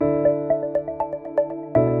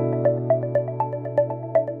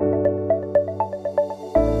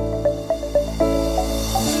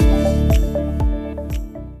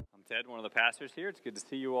pastors here. It's good to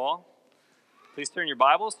see you all. Please turn your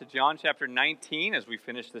Bibles to John chapter 19 as we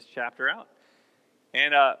finish this chapter out.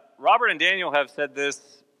 And Robert and Daniel have said this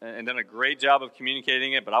and done a great job of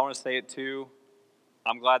communicating it, but I want to say it too.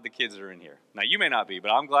 I'm glad the kids are in here. Now, you may not be, but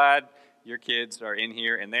I'm glad your kids are in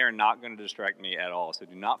here, and they are not going to distract me at all. So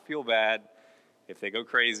do not feel bad if they go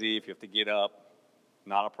crazy, if you have to get up.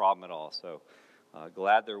 Not a problem at all. So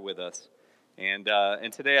glad they're with us. And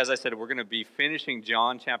today, as I said, we're going to be finishing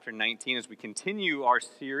John chapter 19 as we continue our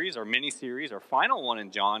series, our mini-series, our final one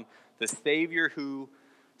in John, The Savior Who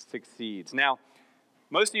Succeeds. Now,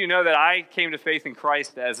 most of you know that I came to faith in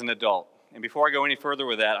Christ as an adult. And before I go any further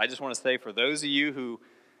with that, I just want to say for those of you who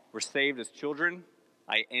were saved as children,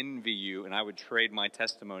 I envy you, and I would trade my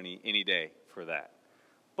testimony any day for that.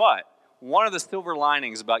 But one of the silver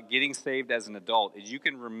linings about getting saved as an adult is you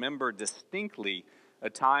can remember distinctly a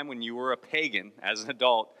time when you were a pagan as an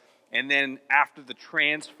adult, and then after the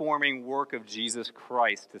transforming work of Jesus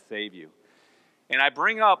Christ to save you. And I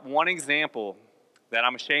bring up one example that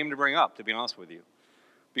I'm ashamed to bring up, to be honest with you.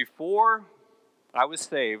 Before I was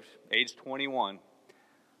saved, age 21,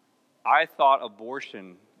 I thought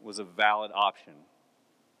abortion was a valid option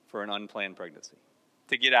for an unplanned pregnancy,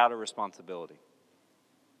 to get out of responsibility.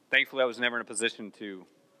 Thankfully, I was never in a position to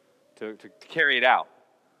carry it out.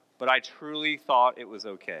 But I truly thought it was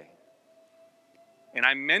okay. And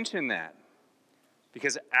I mention that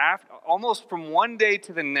because almost from one day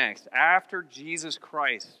to the next, after Jesus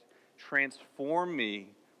Christ transformed me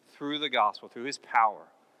through the gospel, through his power,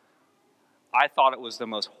 I thought it was the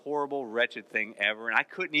most horrible, wretched thing ever. And I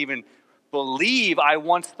couldn't even believe I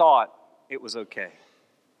once thought it was okay.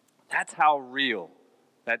 That's how real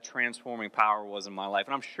that transforming power was in my life.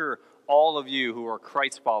 And I'm sure all of you who are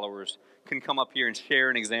Christ followers can come up here and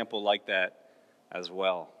share an example like that as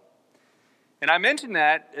well. And I mention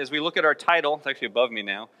that as we look at our title. It's actually above me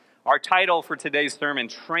now. Our title for today's sermon,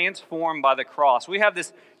 Transformed by the Cross. We have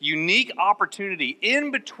this unique opportunity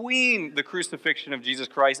in between the crucifixion of Jesus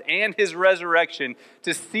Christ and his resurrection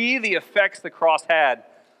to see the effects the cross had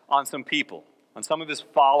on some people, on some of his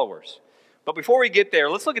followers. But before we get there,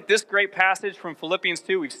 let's look at this great passage from Philippians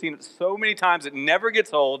 2. We've seen it so many times, it never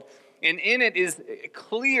gets old. And in it is a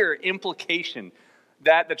clear implication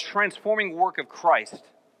that the transforming work of Christ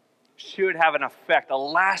should have an effect, a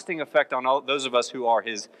lasting effect on all those of us who are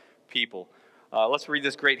his people. Let's read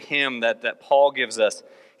this great hymn that Paul gives us.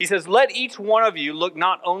 He says, "Let each one of you look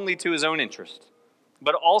not only to his own interest,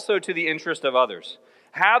 but also to the interest of others.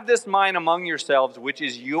 Have this mind among yourselves, which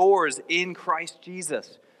is yours in Christ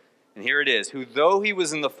Jesus." And here it is, "Who though he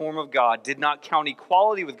was in the form of God, did not count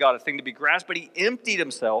equality with God a thing to be grasped, but he emptied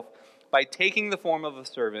himself by taking the form of a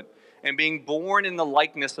servant and being born in the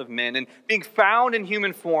likeness of men. And being found in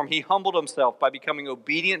human form, he humbled himself by becoming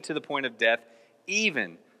obedient to the point of death,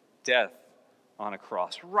 even death on a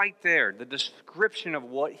cross." Right there, the description of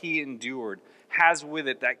what he endured has with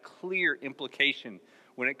it that clear implication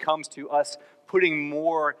when it comes to us putting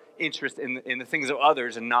more interest in the things of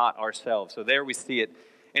others and not ourselves. So there we see it.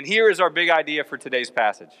 And here is our big idea for today's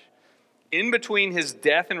passage. In between his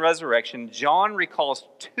death and resurrection, John recalls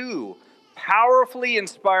two powerfully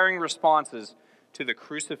inspiring responses to the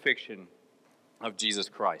crucifixion of Jesus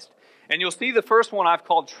Christ. And you'll see the first one I've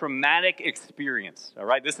called traumatic experience. All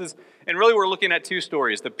right, and really we're looking at two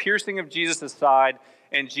stories: the piercing of Jesus' side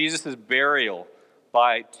and Jesus' burial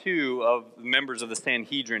by two of the members of the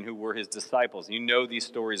Sanhedrin who were his disciples. You know these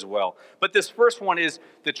stories well. But this first one is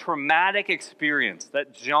the traumatic experience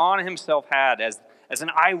that John himself had as an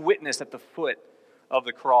eyewitness at the foot of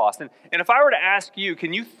the cross. And if I were to ask you,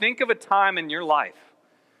 can you think of a time in your life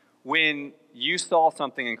when you saw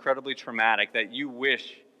something incredibly traumatic that you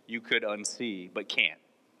wish you could unsee but can't?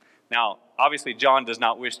 Now, obviously, John does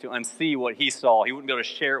not wish to unsee what he saw. He wouldn't be able to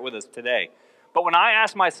share it with us today. But when I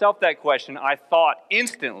asked myself that question, I thought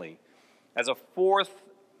instantly, as a fourth,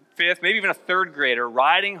 fifth, maybe even a third grader,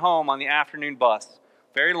 riding home on the afternoon bus,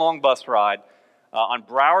 very long bus ride, on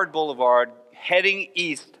Broward Boulevard, heading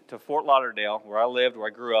east to Fort Lauderdale, where I lived, where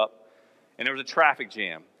I grew up, and there was a traffic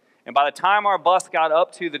jam. And by the time our bus got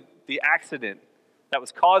up to the accident that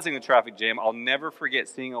was causing the traffic jam, I'll never forget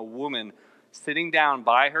seeing a woman sitting down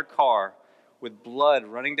by her car with blood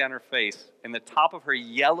running down her face and the top of her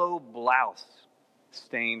yellow blouse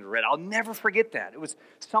stained red. I'll never forget that. It was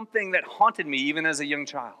something that haunted me even as a young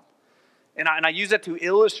child. And I use that to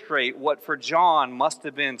illustrate what for John must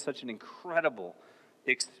have been such an incredible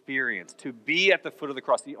experience, to be at the foot of the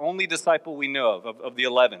cross, the only disciple we know of the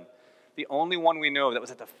 11, the only one we know that was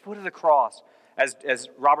at the foot of the cross, as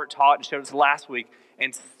Robert taught and showed us last week,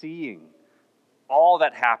 and seeing all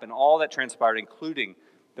that happened, all that transpired, including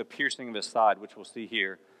the piercing of his side, which we'll see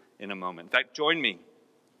here in a moment. In fact, join me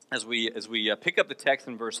as we pick up the text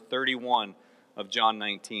in verse 31 of John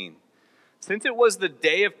 19. Since it was the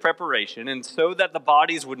day of preparation, and so that the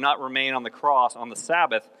bodies would not remain on the cross on the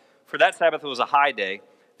Sabbath, for that Sabbath was a high day,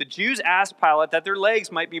 the Jews asked Pilate that their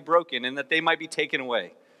legs might be broken and that they might be taken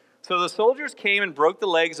away. So the soldiers came and broke the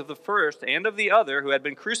legs of the first and of the other who had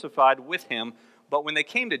been crucified with him. But when they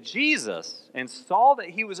came to Jesus and saw that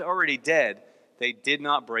he was already dead, they did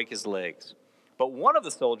not break his legs. But one of the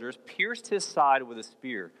soldiers pierced his side with a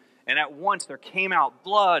spear, and at once there came out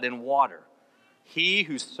blood and water. He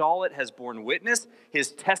who saw it has borne witness,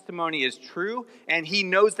 his testimony is true, and he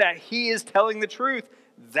knows that he is telling the truth,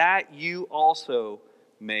 that you also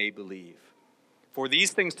may believe. For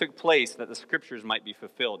these things took place that the scriptures might be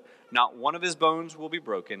fulfilled. Not one of his bones will be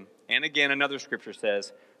broken. And again, another scripture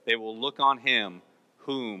says, they will look on him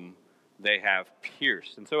whom they have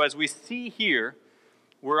pierced. And so as we see here,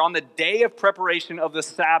 we're on the day of preparation of the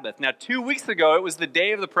Sabbath. Now, 2 weeks ago, it was the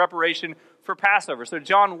day of the preparation for Passover. So,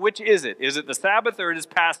 John, which is it? Is it the Sabbath or it is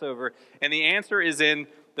Passover? And the answer is in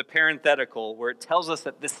the parenthetical, where it tells us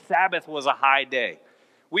that the Sabbath was a high day.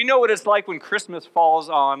 We know what it's like when Christmas falls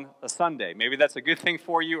on a Sunday. Maybe that's a good thing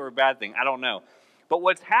for you or a bad thing. I don't know. But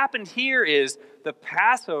what's happened here is the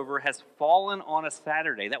Passover has fallen on a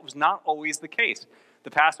Saturday. That was not always the case.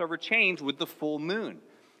 The Passover changed with the full moon.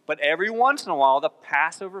 But every once in a while, the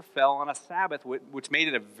Passover fell on a Sabbath, which made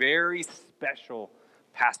it a very special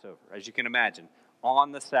Passover, as you can imagine,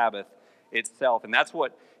 on the Sabbath itself. And that's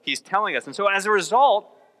what he's telling us. And so as a result,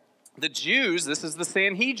 the Jews, this is the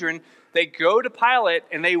Sanhedrin, they go to Pilate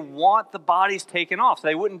and they want the bodies taken off so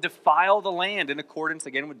they wouldn't defile the land in accordance,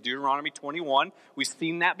 again, with Deuteronomy 21. We've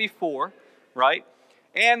seen that before, right?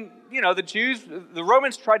 And, the Jews, the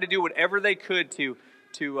Romans tried to do whatever they could to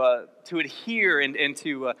adhere and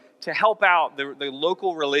to help out the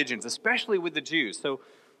local religions, especially with the Jews. So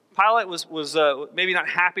Pilate was maybe not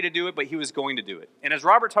happy to do it, but he was going to do it. And as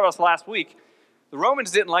Robert taught us last week, the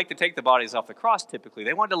Romans didn't like to take the bodies off the cross typically.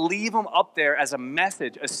 They wanted to leave them up there as a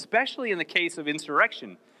message, especially in the case of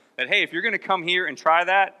insurrection, that, hey, if you're going to come here and try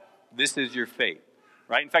that, this is your fate,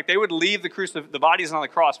 right? In fact, they would leave the bodies on the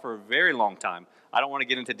cross for a very long time. I don't want to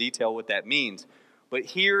get into detail what that means. But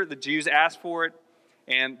here, the Jews asked for it,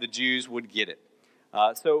 and the Jews would get it.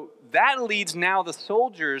 So that leads now the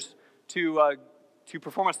soldiers to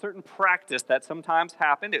perform a certain practice that sometimes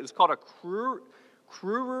happened. It was called a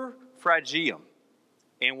crurere fragium.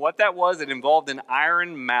 And what that was, it involved an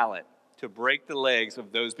iron mallet to break the legs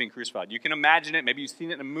of those being crucified. You can imagine it. Maybe you've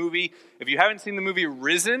seen it in a movie. If you haven't seen the movie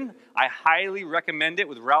Risen, I highly recommend it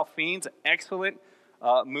with Ralph Fiennes. Excellent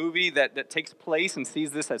movie that takes place and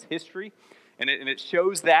sees this as history. And it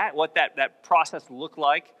shows what that process looked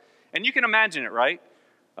like. And you can imagine it, right?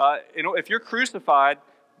 If you're crucified,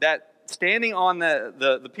 that standing on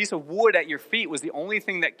the piece of wood at your feet was the only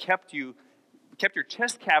thing that kept your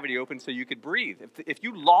chest cavity open so you could breathe. If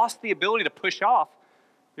you lost the ability to push off,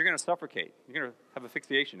 you're going to suffocate. You're going to have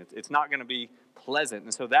asphyxiation. It's not going to be pleasant.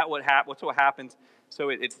 And so that's what happens. So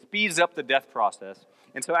it speeds up the death process.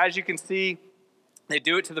 And so as you can see, they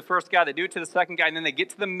do it to the first guy, they do it to the second guy, and then they get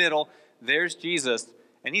to the middle. There's Jesus,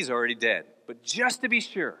 and he's already dead. But just to be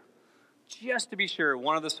sure,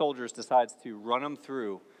 one of the soldiers decides to run him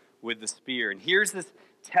through with the spear. And here's this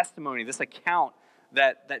testimony, this account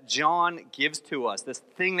that John gives to us, this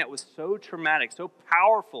thing that was so traumatic, so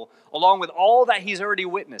powerful, along with all that he's already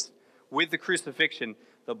witnessed with the crucifixion,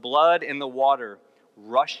 the blood and the water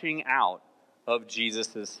rushing out of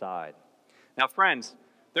Jesus' side. Now, friends,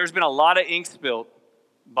 there's been a lot of ink spilt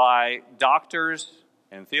by doctors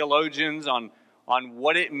and theologians on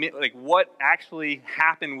what actually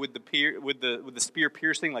happened with the spear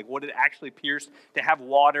piercing, like what it actually pierced to have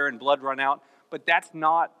water and blood run out. But that's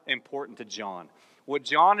not important to John. What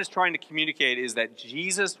John is trying to communicate is that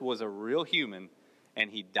Jesus was a real human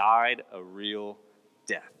and he died a real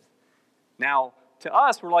death. Now, to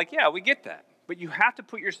us, we're like, yeah, we get that. But you have to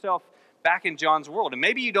put yourself back in John's world. And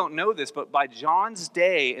maybe you don't know this, but by John's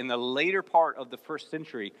day, in the later part of the first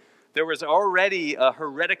century, there was already a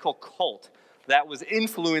heretical cult that was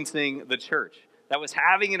influencing the church, that was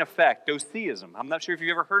having an effect, doceism. I'm not sure if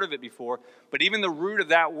you've ever heard of it before, but even the root of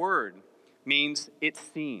that word means it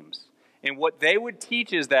seems. And what they would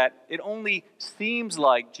teach is that it only seemed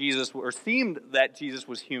that Jesus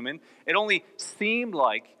was human. It only seemed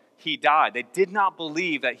like he died. They did not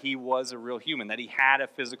believe that he was a real human, that he had a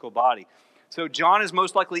physical body. So John is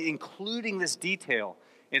most likely including this detail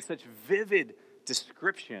in such vivid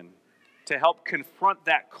description to help confront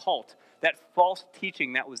that cult, that false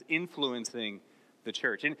teaching that was influencing the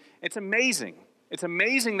church. And it's amazing. It's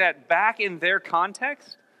amazing that back in their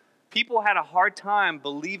context, people had a hard time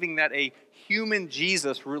believing that a human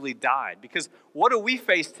Jesus really died. Because what do we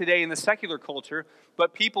face today in the secular culture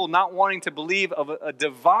but people not wanting to believe of a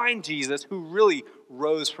divine Jesus who really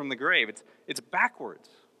rose from the grave? It's backwards.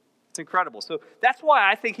 It's incredible. So that's why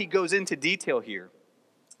I think he goes into detail here.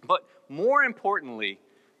 But more importantly,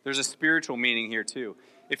 there's a spiritual meaning here too.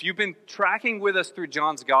 If you've been tracking with us through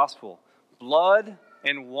John's gospel, blood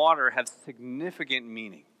and water have significant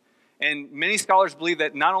meaning. And many scholars believe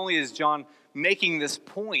that not only is John making this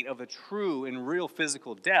point of a true and real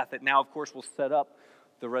physical death that now, of course, will set up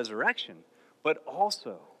the resurrection, but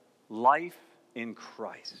also life in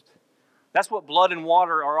Christ. That's what blood and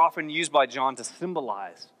water are often used by John to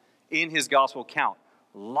symbolize in his gospel account.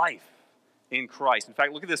 Life in Christ. In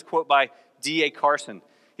fact, look at this quote by D.A. Carson.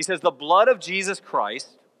 He says, "The blood of Jesus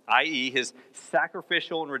Christ, i.e. his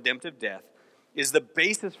sacrificial and redemptive death, is the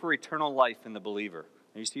basis for eternal life in the believer."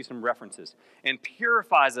 And you see some references. "And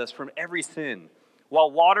purifies us from every sin,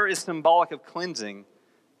 while water is symbolic of cleansing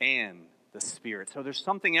and the Spirit." So there's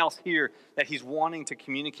something else here that he's wanting to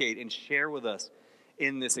communicate and share with us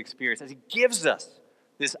in this experience as he gives us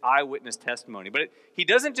this eyewitness testimony. But he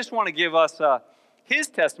doesn't just want to give us his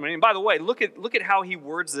testimony. And by the way, look at how he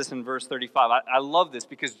words this in verse 35. I love this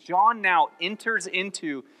because John now enters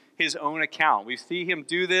into his own account. We see him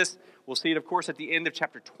do this. We'll see it, of course, at the end of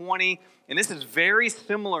chapter 20. And this is very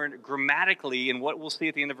similar grammatically in what we'll see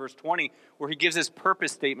at the end of verse 20, where he gives his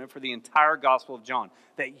purpose statement for the entire Gospel of John,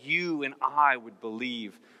 that you and I would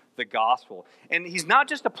believe the gospel. And he's not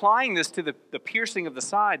just applying this to the piercing of the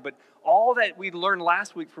side, but all that we learned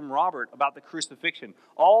last week from Robert about the crucifixion,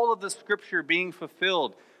 all of the scripture being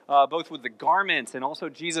fulfilled, both with the garments and also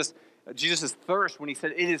Jesus' thirst when he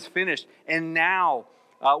said, "It is finished." And now,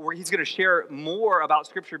 where he's going to share more about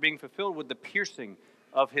scripture being fulfilled with the piercing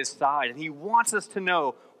of his side. And he wants us to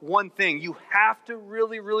know one thing. You have to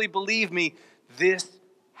really, really believe me. This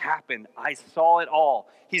happened. I saw it all.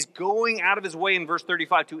 He's going out of his way in verse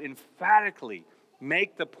 35 to emphatically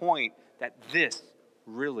make the point that this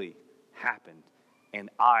really happened, and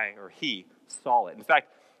he saw it. In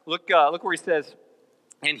fact, look where he says,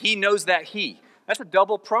 "And he knows that he." That's a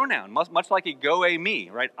double pronoun, much like a goe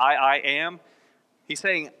me, right? I am. He's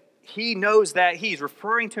saying he knows that he's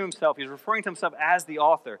referring to himself. He's referring to himself as the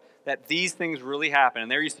author, that these things really happen. And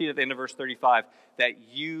there you see at the end of verse 35, that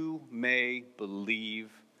you may believe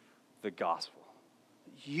the gospel.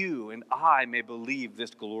 You and I may believe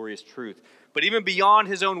this glorious truth. But even beyond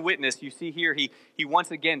his own witness, you see here, he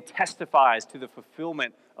once again testifies to the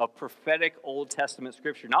fulfillment of prophetic Old Testament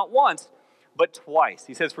scripture. Not once, but twice.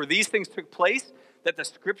 He says, "For these things took place, that the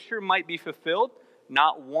scripture might be fulfilled,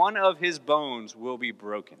 not one of his bones will be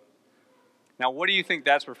broken." Now, what do you think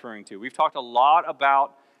that's referring to? We've talked a lot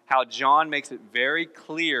about how John makes it very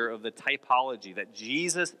clear of the typology, that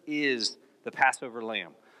Jesus is the Passover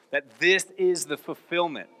lamb. That this is the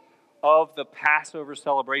fulfillment of the Passover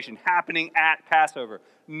celebration happening at Passover.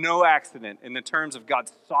 No accident in the terms of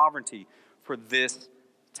God's sovereignty for this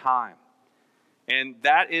time. And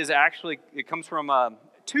that is actually, it comes from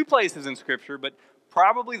two places in Scripture, but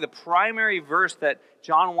probably the primary verse that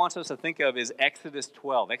John wants us to think of is Exodus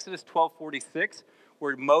 12. Exodus 12:46,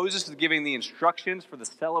 where Moses is giving the instructions for the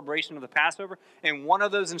celebration of the Passover. And one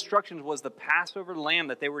of those instructions was the Passover lamb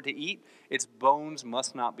that they were to eat, its bones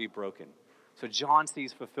must not be broken. So John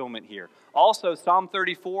sees fulfillment here. Also, Psalm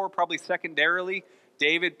 34, probably secondarily,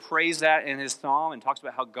 David prays that in his psalm and talks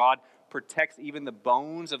about how God protects even the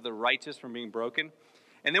bones of the righteous from being broken.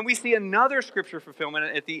 And then we see another scripture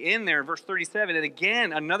fulfillment at the end there in verse 37. And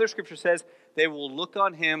again, another scripture says, they will look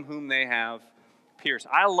on him whom they have pierced.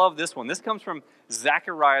 I love this one. This comes from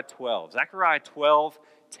Zechariah 12. Zechariah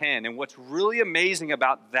 12:10. And what's really amazing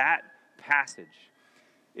about that passage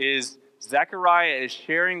is Zechariah is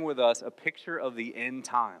sharing with us a picture of the end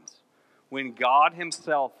times, when God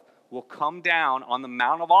himself will come down on the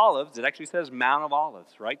Mount of Olives. It actually says Mount of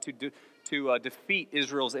Olives, right? To defeat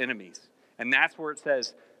Israel's enemies. And that's where it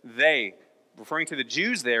says they, referring to the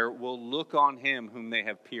Jews there, will look on him whom they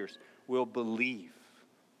have pierced, will believe.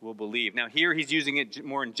 Will believe. Now here he's using it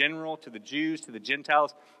more in general to the Jews, to the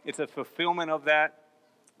Gentiles. It's a fulfillment of that.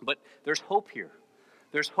 But there's hope here.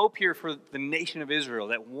 There's hope here for the nation of Israel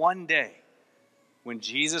that one day, when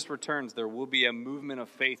Jesus returns, there will be a movement of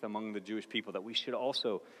faith among the Jewish people that we should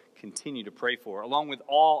also continue to pray for, along with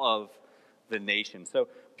all of the nation. So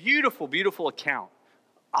beautiful, beautiful account.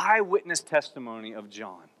 Eyewitness testimony of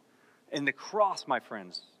John. And the cross, my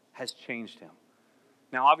friends, has changed him.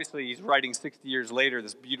 Now, obviously, he's writing 60 years later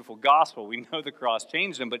this beautiful gospel. We know the cross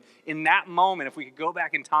changed him. But in that moment, if we could go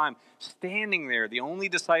back in time, standing there, the only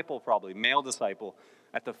disciple probably, male disciple,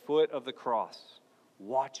 at the foot of the cross,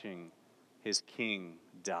 watching his king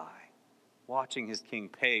die, watching his king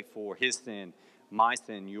pay for his sin, my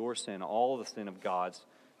sin, your sin, all the sin of God's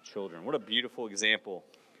children. What a beautiful example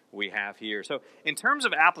we have here. So in terms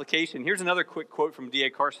of application, here's another quick quote from D.A.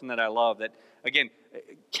 Carson that I love that, again,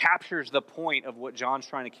 captures the point of what John's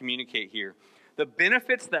trying to communicate here. The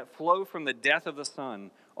benefits that flow from the death of the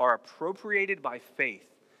Son are appropriated by faith,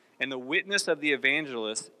 and the witness of the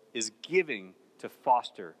evangelist is giving to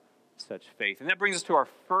foster such faith. And that brings us to our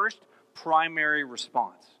first primary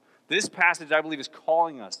response. This passage, I believe, is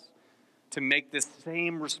calling us to make this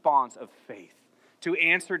same response of faith, to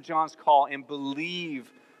answer John's call and believe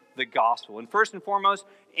the gospel. And first and foremost,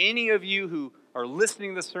 any of you who are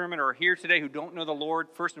listening to the sermon or are here today who don't know the Lord,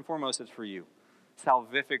 first and foremost, it's for you.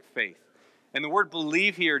 Salvific faith. And the word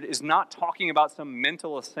believe here is not talking about some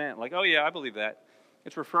mental assent, like, oh yeah, I believe that.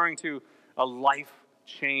 It's referring to a life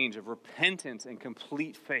change of repentance and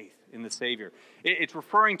complete faith in the Savior. It's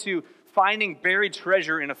referring to finding buried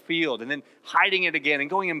treasure in a field and then hiding it again and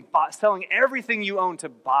going and selling everything you own to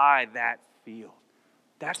buy that field.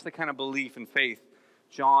 That's the kind of belief and faith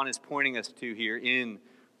John is pointing us to here in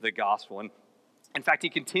the gospel. And in fact, he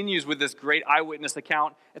continues with this great eyewitness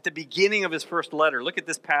account at the beginning of his first letter. Look at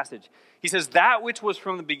this passage. He says, that which was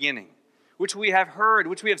from the beginning, which we have heard,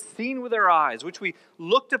 which we have seen with our eyes, which we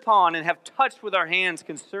looked upon and have touched with our hands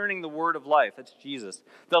concerning the word of life. That's Jesus.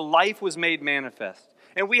 The life was made manifest.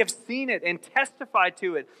 And we have seen it and testified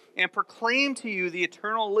to it and proclaimed to you the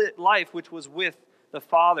eternal life which was with the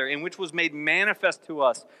Father and which was made manifest to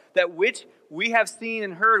us. That which we have seen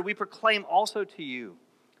and heard, we proclaim also to you,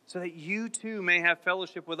 so that you too may have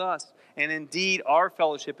fellowship with us. And indeed, our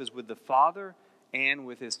fellowship is with the Father and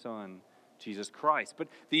with his Son, Jesus Christ. But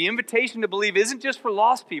the invitation to believe isn't just for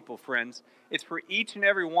lost people, friends. It's for each and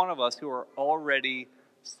every one of us who are already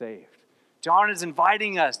saved. John is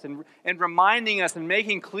inviting us and reminding us and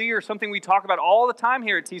making clear something we talk about all the time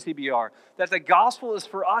here at TCBR, that the gospel is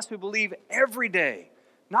for us who believe every day,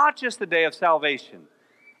 not just the day of salvation.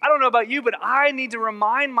 I don't know about you, but I need to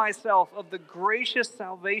remind myself of the gracious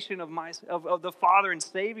salvation of the Father in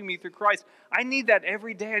saving me through Christ. I need that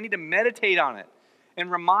every day. I need to meditate on it and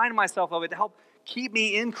remind myself of it to help keep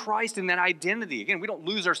me in Christ in that identity. Again, we don't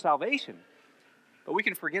lose our salvation, but we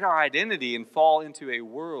can forget our identity and fall into a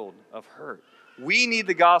world of hurt. We need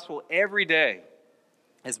the gospel every day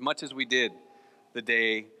as much as we did the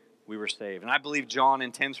day we were saved. And I believe John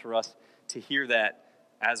intends for us to hear that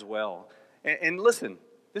as well. And listen,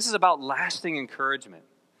 this is about lasting encouragement,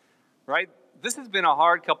 right? This has been a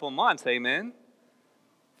hard couple months, amen?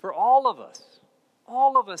 For all of us.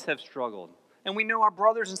 All of us have struggled. And we know our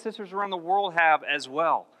brothers and sisters around the world have as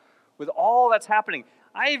well. With all that's happening.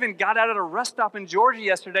 I even got out at a rest stop in Georgia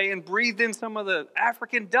yesterday and breathed in some of the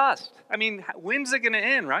African dust. I mean, when's it going to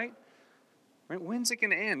end, right? When's it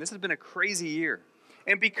going to end? This has been a crazy year.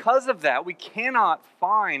 And because of that, we cannot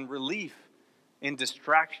find relief in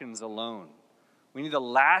distractions alone. We need the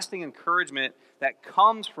lasting encouragement that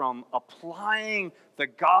comes from applying the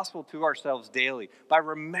gospel to ourselves daily, by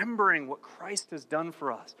remembering what Christ has done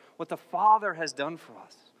for us, what the Father has done for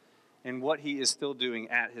us, and what he is still doing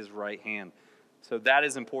at his right hand. So that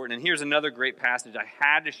is important. And here's another great passage I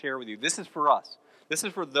had to share with you. This is for us. This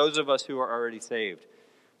is for those of us who are already saved.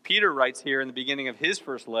 Peter writes here in the beginning of his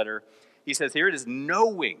first letter, he says, here it is,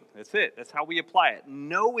 knowing, that's it, that's how we apply it,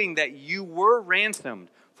 knowing that you were ransomed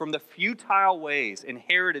from the futile ways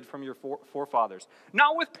inherited from your forefathers,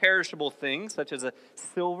 not with perishable things such as a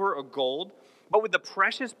silver or gold, but with the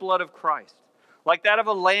precious blood of Christ, like that of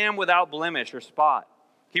a lamb without blemish or spot.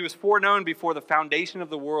 He was foreknown before the foundation of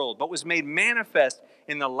the world, but was made manifest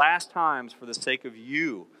in the last times for the sake of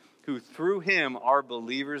you, who through him are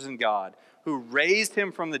believers in God, who raised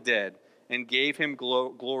him from the dead and gave him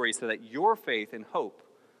glory, so that your faith and hope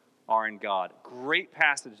are in God. Great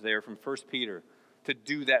passage there from 1 Peter to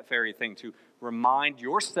do that very thing, to remind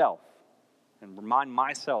yourself and remind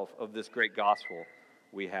myself of this great gospel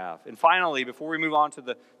we have. And finally, before we move on to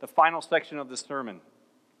the final section of this sermon,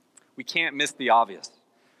 we can't miss the obvious.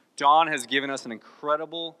 John has given us an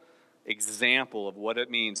incredible example of what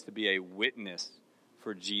it means to be a witness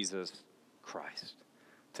for Jesus Christ.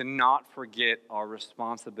 To not forget our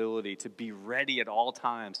responsibility, to be ready at all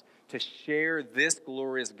times to share this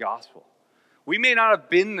glorious gospel. We may not have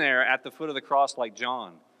been there at the foot of the cross like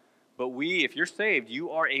John, but if you're saved,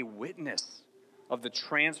 you are a witness of the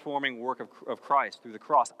transforming work of Christ through the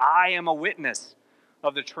cross. I am a witness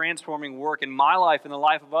of the transforming work in my life and the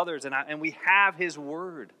life of others, and we have his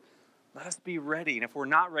word. Let us be ready, and if we're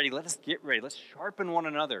not ready, let us get ready. Let's sharpen one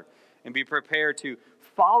another and be prepared to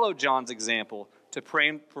follow John's example to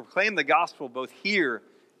proclaim the gospel both here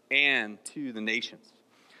and to the nations.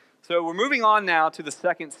 So we're moving on now to the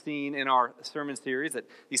second scene in our sermon series, that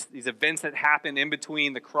these events that happen in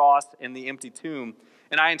between the cross and the empty tomb.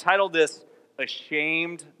 And I entitled this,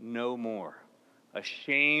 Ashamed No More.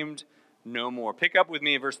 Ashamed no more. Pick up with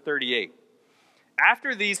me in verse 38.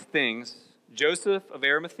 After these things, Joseph of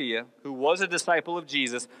Arimathea, who was a disciple of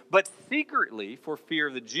Jesus, but secretly for fear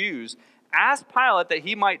of the Jews, asked Pilate that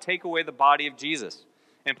he might take away the body of Jesus.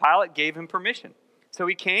 And Pilate gave him permission. So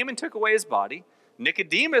he came and took away his body.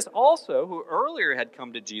 Nicodemus also, who earlier had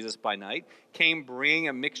come to Jesus by night, came bringing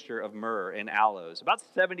a mixture of myrrh and aloes, about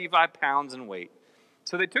 75 pounds in weight.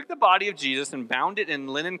 So they took the body of Jesus and bound it in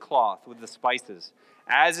linen cloth with the spices,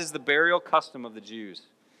 as is the burial custom of the Jews.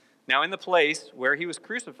 Now in the place where he was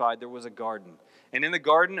crucified there was a garden, and in the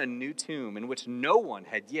garden a new tomb in which no one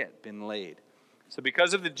had yet been laid. So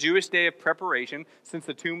because of the Jewish day of preparation, since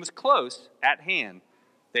the tomb was close at hand,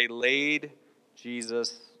 they laid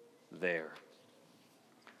Jesus there.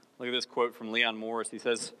 Look at this quote from Leon Morris. He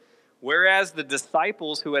says, "Whereas the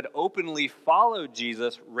disciples who had openly followed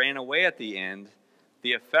Jesus ran away at the end,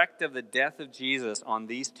 the effect of the death of Jesus on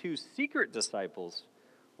these two secret disciples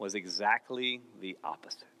was exactly the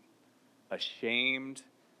opposite. Ashamed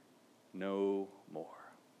no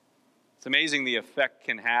more." It's amazing the effect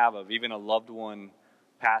can have of even a loved one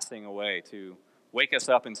passing away to wake us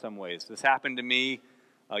up in some ways. This happened to me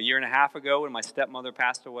a year and a half ago when my stepmother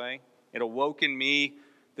passed away. It awoke in me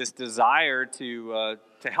this desire to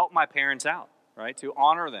help my parents out, right? To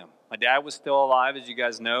honor them. My dad was still alive, as you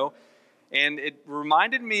guys know, and it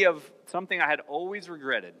reminded me of something I had always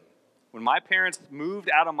regretted. When my parents moved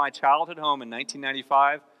out of my childhood home in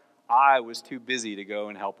 1995, I was too busy to go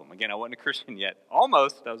and help them. Again, I wasn't a Christian yet.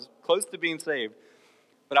 Almost. I was close to being saved.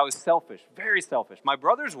 But I was selfish, very selfish. My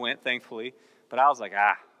brothers went, thankfully, but I was like,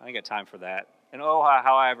 I ain't got time for that. And oh,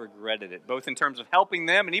 how I regretted it, both in terms of helping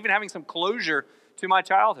them and even having some closure to my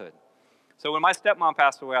childhood. So when my stepmom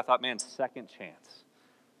passed away, I thought, man, second chance.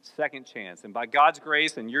 Second chance. And by God's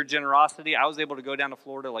grace and your generosity, I was able to go down to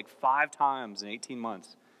Florida like 5 times in 18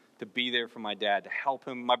 months to be there for my dad, to help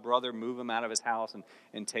him, my brother, move him out of his house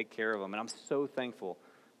and take care of him. And I'm so thankful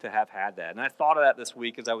to have had that. And I thought of that this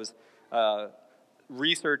week as I was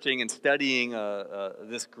researching and studying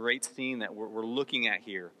this great scene that we're looking at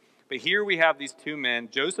here. But here we have these two men.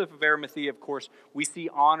 Joseph of Arimathea, of course, we see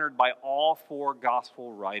honored by all 4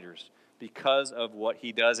 gospel writers because of what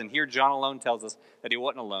he does. And here John alone tells us that he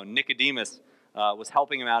wasn't alone. Nicodemus was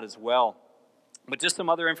helping him out as well. But just some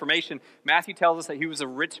other information. Matthew tells us that he was a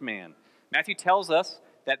rich man. Matthew tells us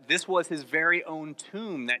that this was his very own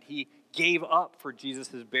tomb that he gave up for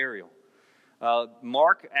Jesus' burial.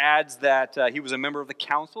 Mark adds that he was a member of the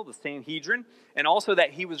council, the Sanhedrin, and also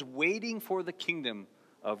that he was waiting for the kingdom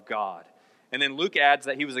of God. And then Luke adds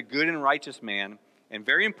that he was a good and righteous man, and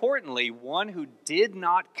very importantly, one who did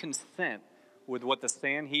not consent with what the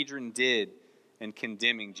Sanhedrin did in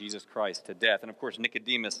condemning Jesus Christ to death. And of course,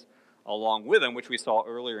 Nicodemus along with him, which we saw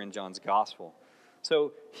earlier in John's gospel.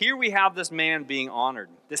 So here we have this man being honored,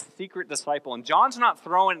 this secret disciple. And John's not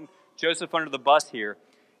throwing Joseph under the bus here.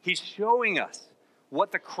 He's showing us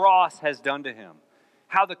what the cross has done to him.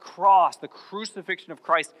 How the cross, the crucifixion of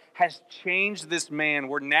Christ, has changed this man,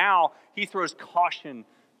 where now he throws caution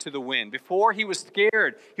to the wind. Before he was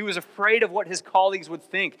scared. He was afraid of what his colleagues would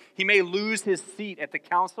think. He may lose his seat at the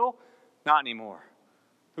council. Not anymore.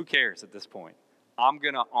 Who cares at this point? I'm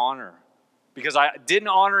going to honor. Because I didn't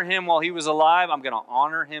honor him while he was alive, I'm going to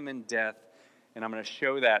honor him in death. And I'm going to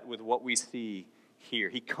show that with what we see here.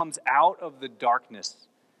 He comes out of the darkness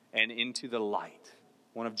and into the light.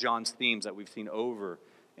 One of John's themes that we've seen over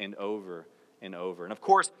and over and over. And of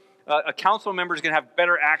course, a council member is going to have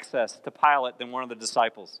better access to Pilate than one of the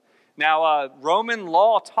disciples. Now, Roman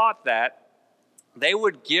law taught that they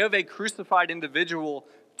would give a crucified individual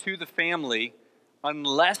to the family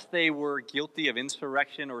unless they were guilty of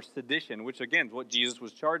insurrection or sedition, which again is what Jesus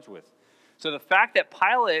was charged with. So the fact that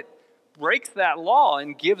Pilate breaks that law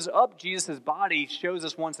and gives up Jesus' body shows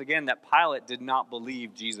us once again that Pilate did not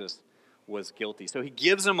believe Jesus was guilty. So he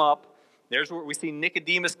gives him up. There's where we see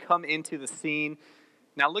Nicodemus come into the scene.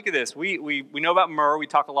 Now look at this. We know about myrrh. We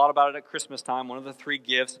talk a lot about it at Christmas time, one of the 3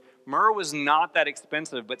 gifts. Myrrh was not that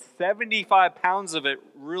expensive, but 75 pounds of it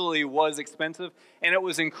really was expensive, and it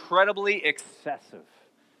was incredibly excessive.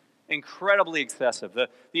 Incredibly excessive. The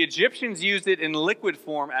Egyptians used it in liquid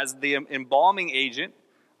form as the embalming agent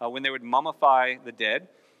when they would mummify the dead.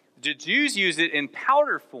 The Jews used it in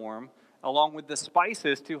powder form along with the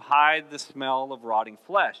spices to hide the smell of rotting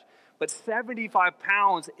flesh. But 75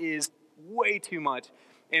 pounds is way too much.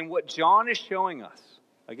 And what John is showing us,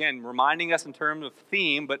 again, reminding us in terms of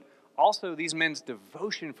theme, but also these men's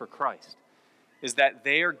devotion for Christ, is that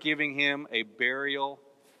they are giving him a burial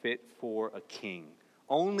fit for a king.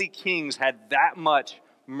 Only kings had that much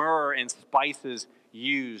myrrh and spices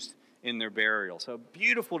used in their burial. So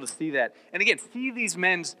beautiful to see that. And again, see these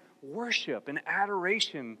men's worship and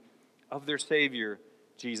adoration of their Savior,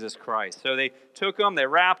 Jesus Christ. So they took him, they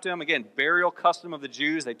wrapped him. Again, burial custom of the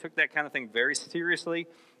Jews. They took that kind of thing very seriously.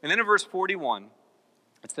 And then in verse 41,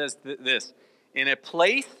 it says this, in the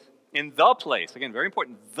place, again, very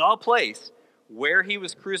important, the place where he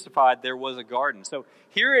was crucified, there was a garden. So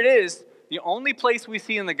here it is, the only place we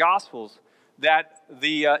see in the Gospels that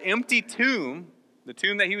the empty tomb, the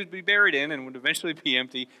tomb that he would be buried in and would eventually be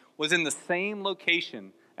empty, was in the same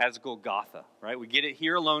location as Golgotha, right? We get it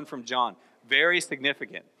here alone from John. Very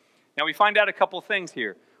significant. Now we find out a couple things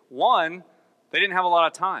here. One, they didn't have a lot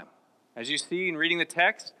of time. As you see in reading the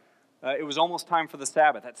text, it was almost time for the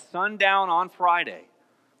Sabbath. At sundown on Friday,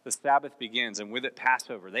 the Sabbath begins, and with it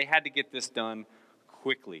Passover. They had to get this done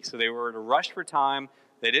quickly. So they were in a rush for time.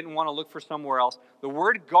 They didn't want to look for somewhere else. The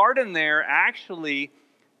word garden there actually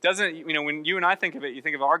doesn't, when you and I think of it, you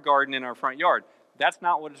think of our garden in our front yard. That's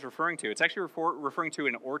not what it's referring to. It's actually referring to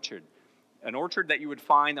an orchard that you would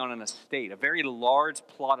find on an estate, a very large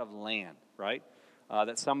plot of land, right,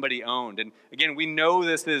 that somebody owned. And again, we know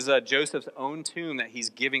this is Joseph's own tomb that he's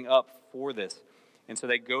giving up for this. And so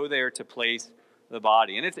they go there to place the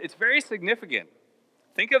body. And it's very significant.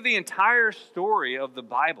 Think of the entire story of the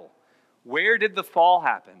Bible. Where did the fall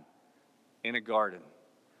happen? In a garden.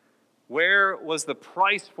 Where was the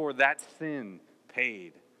price for that sin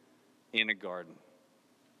paid? In a garden.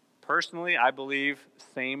 Personally, I believe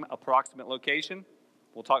same approximate location.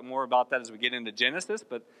 We'll talk more about that as we get into Genesis,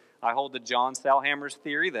 but I hold to John Salhammer's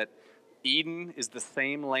theory that Eden is the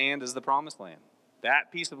same land as the Promised Land.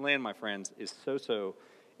 That piece of land, my friends, is so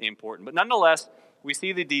important. But nonetheless, we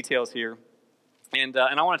see the details here, and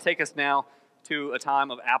I want to take us now to a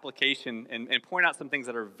time of application and point out some things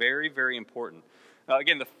that are very, very important.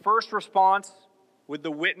 Again, the first response with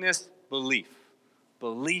the witness, belief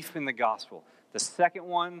in the gospel. The second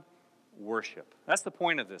one, worship. That's the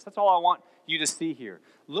point of this. That's all I want you to see here.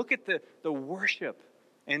 Look at the worship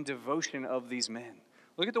and devotion of these men.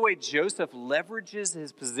 Look at the way Joseph leverages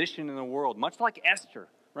his position in the world, much like Esther,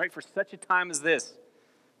 right, for such a time as this,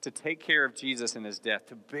 to take care of Jesus in his death,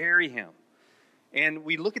 to bury him. And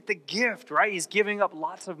we look at the gift, right? He's giving up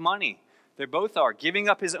lots of money. They both are. Giving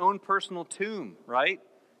up his own personal tomb, right?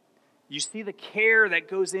 You see the care that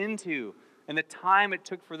goes into and the time it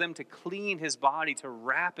took for them to clean his body, to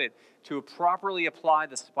wrap it, to properly apply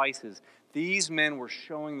the spices. These men were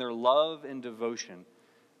showing their love and devotion,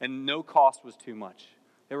 and no cost was too much.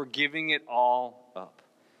 They were giving it all up.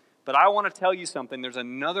 But I want to tell you something. There's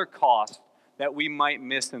another cost that we might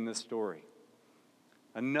miss in this story.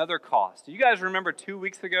 Another cost. Do you guys remember 2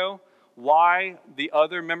 weeks ago why the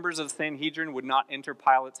other members of the Sanhedrin would not enter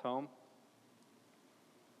Pilate's home?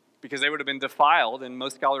 Because they would have been defiled, and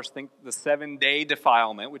most scholars think the 7-day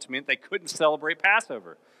defilement, which meant they couldn't celebrate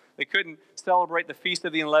Passover. They couldn't celebrate the Feast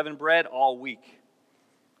of the Unleavened Bread all week.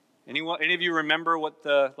 Any of you remember what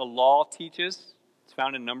the law teaches? It's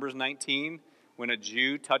found in Numbers 19. When a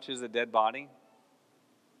Jew touches a dead body,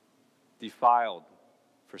 defiled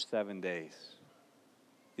for 7 days.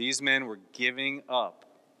 These men were giving up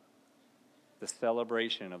the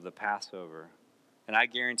celebration of the Passover. And I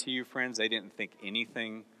guarantee you, friends, they didn't think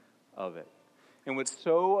anything of it. And what's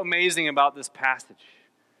so amazing about this passage,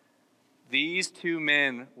 these two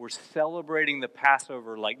men were celebrating the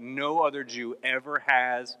Passover like no other Jew ever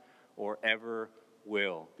has or ever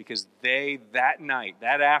will. Because they, that night,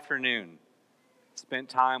 that afternoon, spent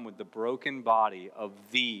time with the broken body of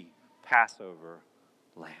the Passover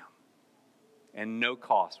lamb. And no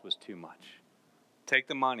cost was too much. Take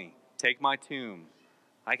the money. Take my tomb.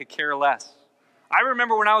 I could care less. I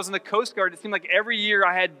remember when I was in the Coast Guard, it seemed like every year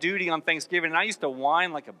I had duty on Thanksgiving, and I used to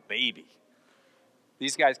whine like a baby.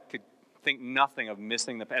 These guys could think nothing of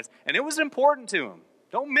missing the Passover. And it was important to them.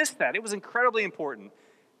 Don't miss that. It was incredibly important.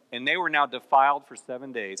 And they were now defiled for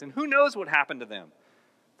 7 days. And who knows what happened to them?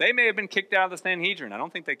 They may have been kicked out of the Sanhedrin. I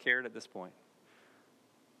don't think they cared at this point.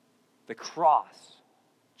 The cross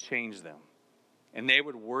changed them. And they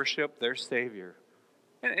would worship their Savior.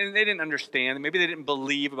 And they didn't understand. Maybe they didn't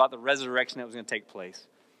believe about the resurrection that was going to take place.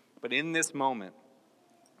 But in this moment,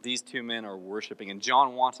 these two men are worshiping. And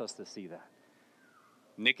John wants us to see that.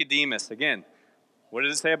 Nicodemus, again, what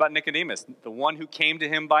does it say about Nicodemus? The one who came to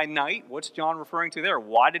him by night. What's John referring to there?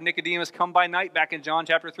 Why did Nicodemus come by night back in John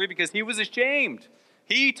chapter 3? Because he was ashamed.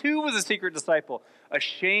 He too was a secret disciple.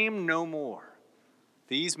 Ashamed no more.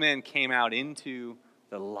 These men came out into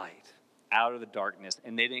the light, out of the darkness,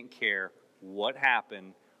 and they didn't care what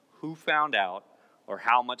happened, who found out, or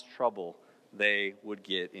how much trouble they would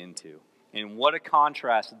get into. And what a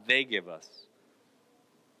contrast they give us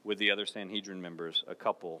with the other Sanhedrin members a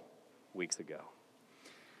couple weeks ago.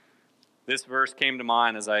 This verse came to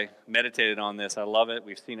mind as I meditated on this. I love it.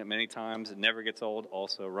 We've seen it many times. It never gets old.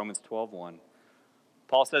 Also, Romans 12:1.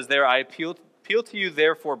 Paul says there, I appeal to you,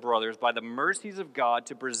 therefore, brothers, by the mercies of God,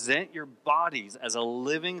 to present your bodies as a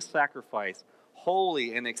living sacrifice,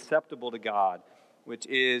 holy and acceptable to God, which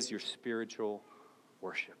is your spiritual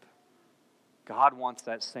worship. God wants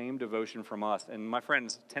that same devotion from us. And my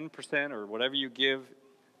friends, 10% or whatever you give,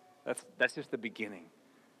 that's just the beginning.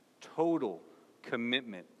 Total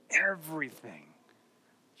commitment, everything.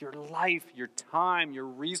 Your life, your time, your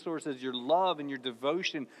resources, your love, and your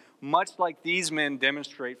devotion, much like these men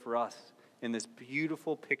demonstrate for us in this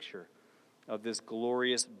beautiful picture of this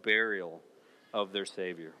glorious burial of their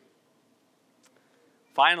Savior.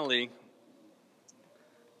 Finally,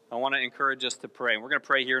 I want to encourage us to pray. And we're going to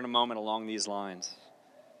pray here in a moment along these lines.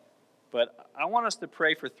 But I want us to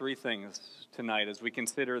pray for three things tonight as we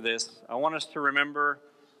consider this. I want us to remember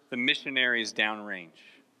the missionaries downrange.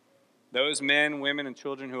 Those men, women, and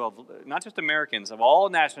children who have, not just Americans, of all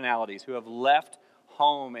nationalities, who have left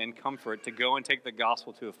home and comfort to go and take the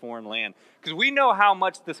gospel to a foreign land. Because we know how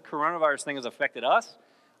much this coronavirus thing has affected us.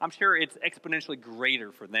 I'm sure it's exponentially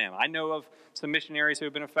greater for them. I know of some missionaries who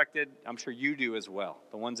have been affected. I'm sure you do as well.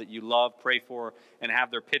 The ones that you love, pray for, and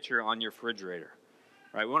have their picture on your refrigerator.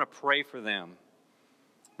 Right? We want to pray for them.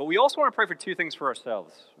 But we also want to pray for two things for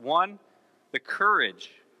ourselves. One, the courage,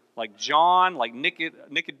 like John, like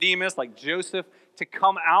Nicodemus, like Joseph, to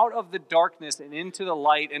come out of the darkness and into the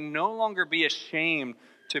light and no longer be ashamed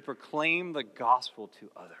to proclaim the gospel to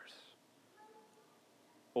others.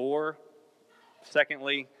 Or,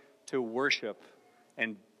 secondly, to worship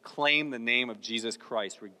and claim the name of Jesus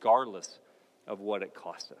Christ regardless of what it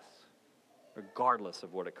costs us. Regardless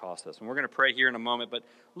of what it costs us. And we're going to pray here in a moment, but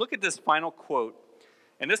look at this final quote.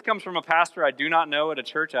 And this comes from a pastor I do not know at a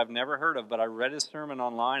church I've never heard of, but I read his sermon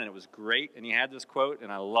online and it was great. And he had this quote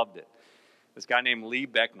and I loved it. This guy named Lee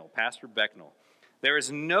Becknell, Pastor Becknell. There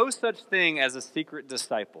is no such thing as a secret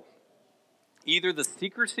disciple. Either the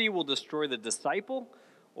secrecy will destroy the disciple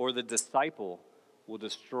or the disciple will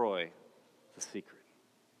destroy the secret.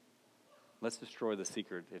 Let's destroy the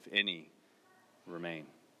secret if any remain.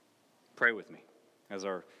 Pray with me as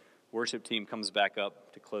our worship team comes back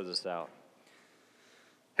up to close us out.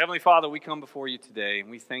 Heavenly Father, we come before you today and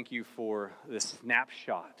we thank you for this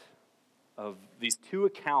snapshot of these two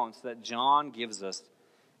accounts that John gives us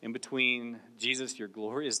in between Jesus, your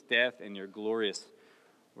glorious death, and your glorious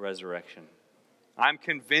resurrection. I'm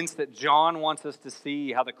convinced that John wants us to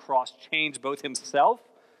see how the cross changed both himself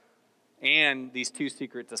and these two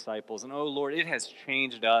secret disciples. And oh Lord, it has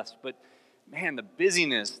changed us. But man, the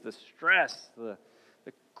busyness, the stress, the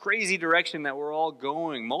crazy direction that we're all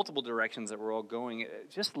going, multiple directions that we're all going,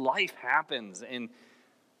 just life happens. And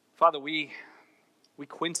Father, we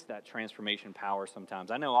quench that transformation power sometimes.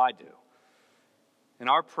 I know I do. And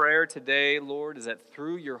our prayer today, Lord, is that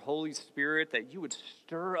through your Holy Spirit, that you would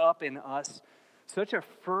stir up in us such a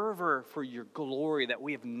fervor for your glory that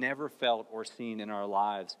we have never felt or seen in our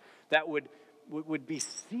lives, that would be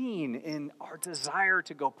seen in our desire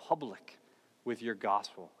to go public with your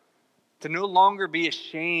gospel, to no longer be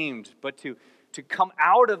ashamed, but to come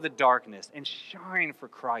out of the darkness and shine for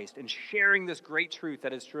Christ and sharing this great truth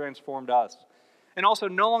that has transformed us. And also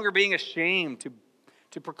no longer being ashamed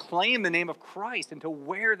to proclaim the name of Christ and to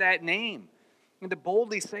wear that name and to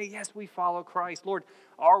boldly say, yes, we follow Christ. Lord,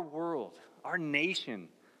 our world, our nation,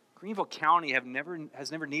 Greenville County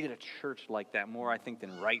has never needed a church like that more, I think,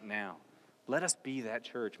 than right now. Let us be that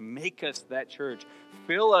church. Make us that church.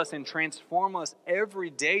 Fill us and transform us every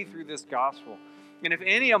day through this gospel. And if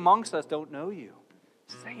any amongst us don't know you,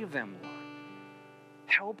 save them, Lord.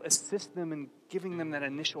 Help assist them in giving them that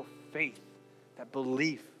initial faith, that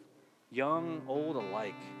belief, young, old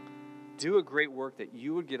alike. Do a great work that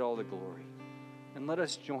you would get all the glory. And let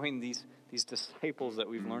us join these disciples that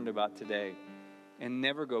we've learned about today and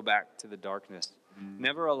never go back to the darkness.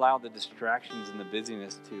 Never allow the distractions and the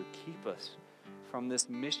busyness to keep us from this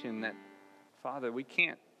mission that, Father, we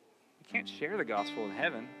can't share the gospel in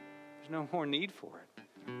heaven. There's no more need for it.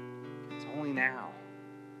 It's only now,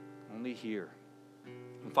 only here.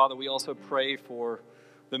 And Father, we also pray for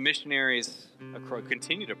the missionaries,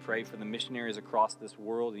 continue to pray for the missionaries across this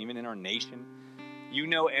world, even in our nation. You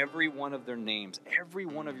know every one of their names, every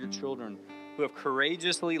one of your children who have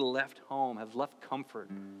courageously left home, have left comfort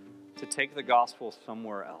to take the gospel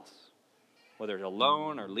somewhere else. Whether it's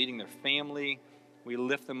alone or leading their family, we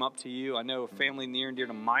lift them up to you. I know a family near and dear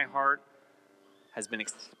to my heart has been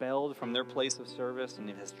expelled from their place of service and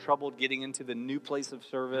has troubled getting into the new place of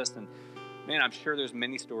service. And man, I'm sure there's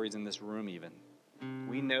many stories in this room even.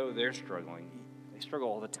 We know they're struggling. They struggle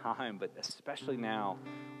all the time, but especially now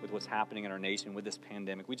with what's happening in our nation with this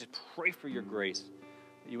pandemic. We just pray for your grace,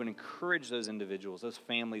 that you would encourage those individuals, those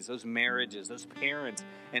families, those marriages, those parents,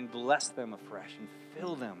 and bless them afresh and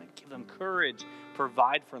fill them and give them courage,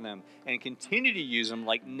 provide for them, and continue to use them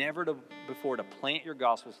like never before to plant your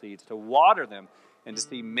gospel seeds, to water them, and to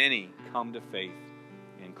see many come to faith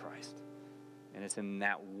in Christ. And it's in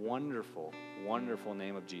that wonderful, wonderful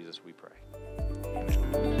name of Jesus we pray. Amen.